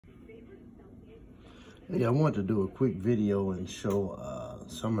Hey, I want to do a quick video and show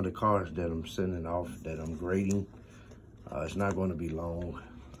some of the cars that I'm sending off that I'm grading. It's not going to be long.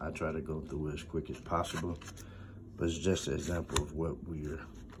 I try to go through it as quick as possible, but it's just an example of what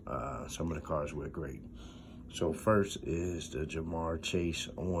some of the cars we're grading. So first is the Jamar Chase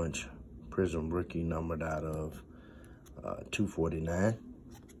Orange Prism Rookie, numbered out of 249.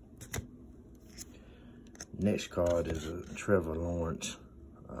 Next card is a Trevor Lawrence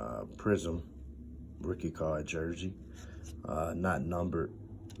Prism Rookie card jersey, not numbered,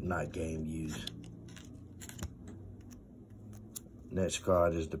 not game used. Next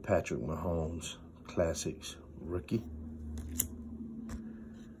card is the Patrick Mahomes Classics Rookie.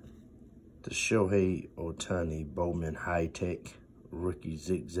 The Shohei Ohtani Bowman High Tech Rookie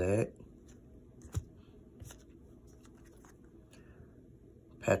Zigzag.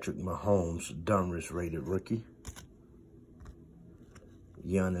 Patrick Mahomes Donruss Rated Rookie.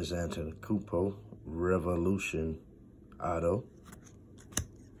 Giannis Antetokounmpo Revolution Auto.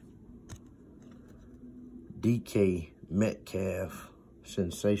 DK Metcalf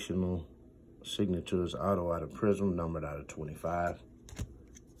Sensational Signatures Auto out of Prism, numbered out of 25.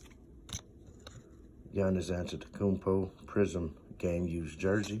 Giannis Antetokounmpo Prism Game Used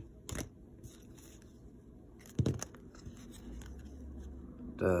Jersey.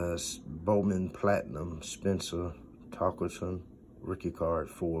 The Bowman Platinum Spencer Torkelson Rookie Card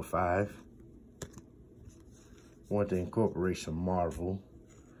 4/5. Want to incorporate some Marvel.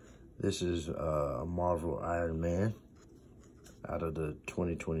 This is a Marvel Iron Man out of the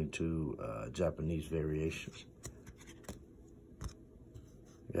 2022 Japanese variations.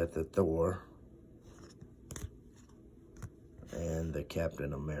 Got the Thor and the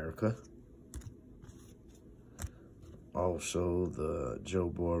Captain America. Also the Joe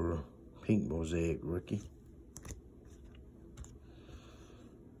Burrow Pink Mosaic Rookie.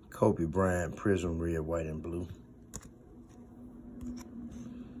 Kobe Bryant Prism Red, White, and Blue.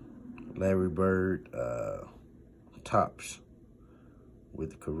 Larry Bird Tops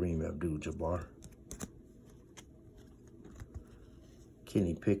with Kareem Abdul-Jabbar.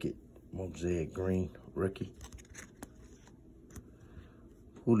 Kenny Pickett Mosaic Green Rookie.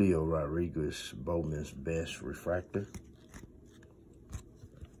 Julio Rodriguez Bowman's Best Refractor.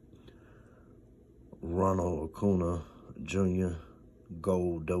 Ronald Acuna Jr.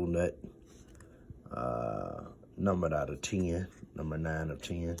 Gold Donut, numbered out of 10, number 9 of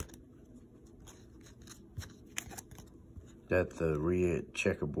 10. Got the red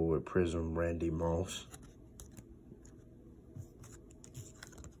checkerboard Prism Randy Moss.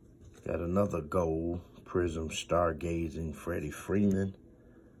 Got another gold Prism Stargazing Freddie Freeman,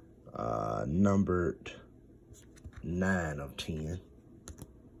 numbered 9 of 10.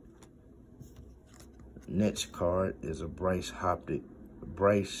 Next card is a Bryce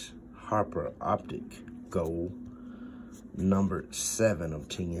Harper Optic Gold, numbered 7 of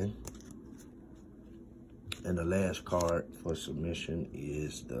 10. And the last card for submission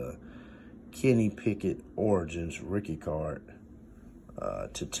is the Kenny Pickett Origins Rookie card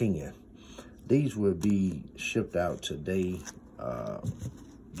to 10. These will be shipped out today,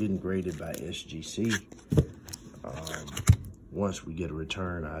 getting graded by SGC. Once we get a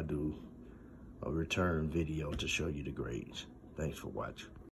return, I'll do a return video to show you the grades. Thanks for watching.